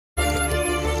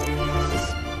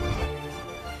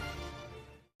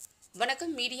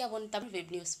வணக்கம். Media one Tamil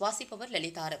web news வாசிப்பவர்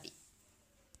லலிதா ரவி.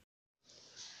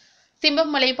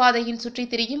 திம்பம் மலைப்பாதையில்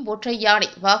சுற்றித் திரியும் ஒற்றை யானை,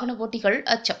 வாகன ஓட்டிகள்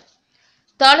அச்சம்.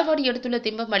 தாளவாடி அடுத்துள்ள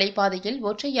திம்பம் மலைப்பாதையில்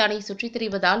ஒற்றை யானை சுற்றித்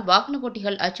திரிவதால் வாகன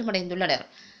ஓட்டிகள் அச்சமடைந்துள்ளனர்.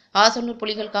 ஆசனூர்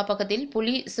புலிகள் காப்பகத்தில்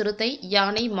புலி, சிறுத்தை,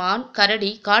 யானை, மான்,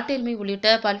 கரடி, காட்டெருமை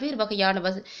உள்ளிட்ட பல்வேறு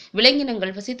வகையான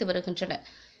விலங்கினங்கள் வசித்து வருகின்றன.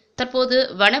 தற்போது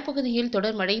வனப்பகுதியில்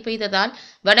தொடர் மழை பெய்ததால்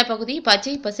வனப்பகுதி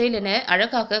பச்சை பசேல் என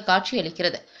அழகாக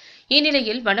காட்சியளிக்கிறது.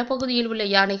 இந்நிலையில் வனப்பகுதியில் உள்ள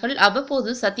யானைகள் அவ்வப்போது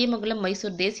சத்தியமங்கலம்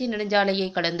மைசூர் தேசிய நெடுஞ்சாலையை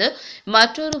கடந்து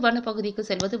மற்றொரு வனப்பகுதிக்கு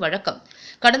செல்வது வழக்கம்.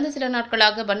 கடந்த சில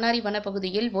நாட்களாக பண்ணாரி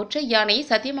வனப்பகுதியில் ஒற்றை யானை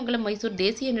சத்தியமங்கலம் மைசூர்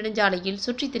தேசிய நெடுஞ்சாலையில்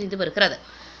சுற்றித் திரிந்து வருகிறது.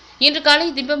 இன்று காலை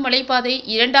திம்பம் மலைப்பாதை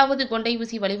 2வது கொண்டை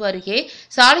ஊசி வளைவு அருகே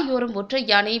சாலையோரம் ஒற்றை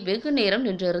யானை வெகு நேரம்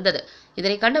நின்றிருந்தது.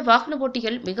 இதனை கண்ட வாகன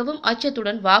ஓட்டிகள் மிகவும்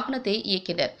அச்சத்துடன் வாகனத்தை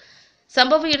இயக்கினர்.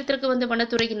 சம்பவ இடத்திற்கு வந்த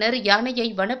வனத்துறையினர் யானையை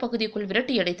வனப்பகுதிக்குள்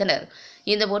விரட்டியடித்தனர்.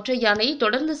 இந்த ஒற்றை யானை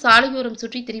தொடர்ந்து சாலையோரம்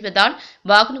சுற்றித் திரிவதால்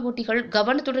வாகன ஓட்டிகள்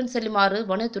கவனத்துடன் செல்லுமாறு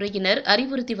வனத்துறையினர்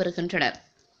அறிவுறுத்தி வருகின்றனர்.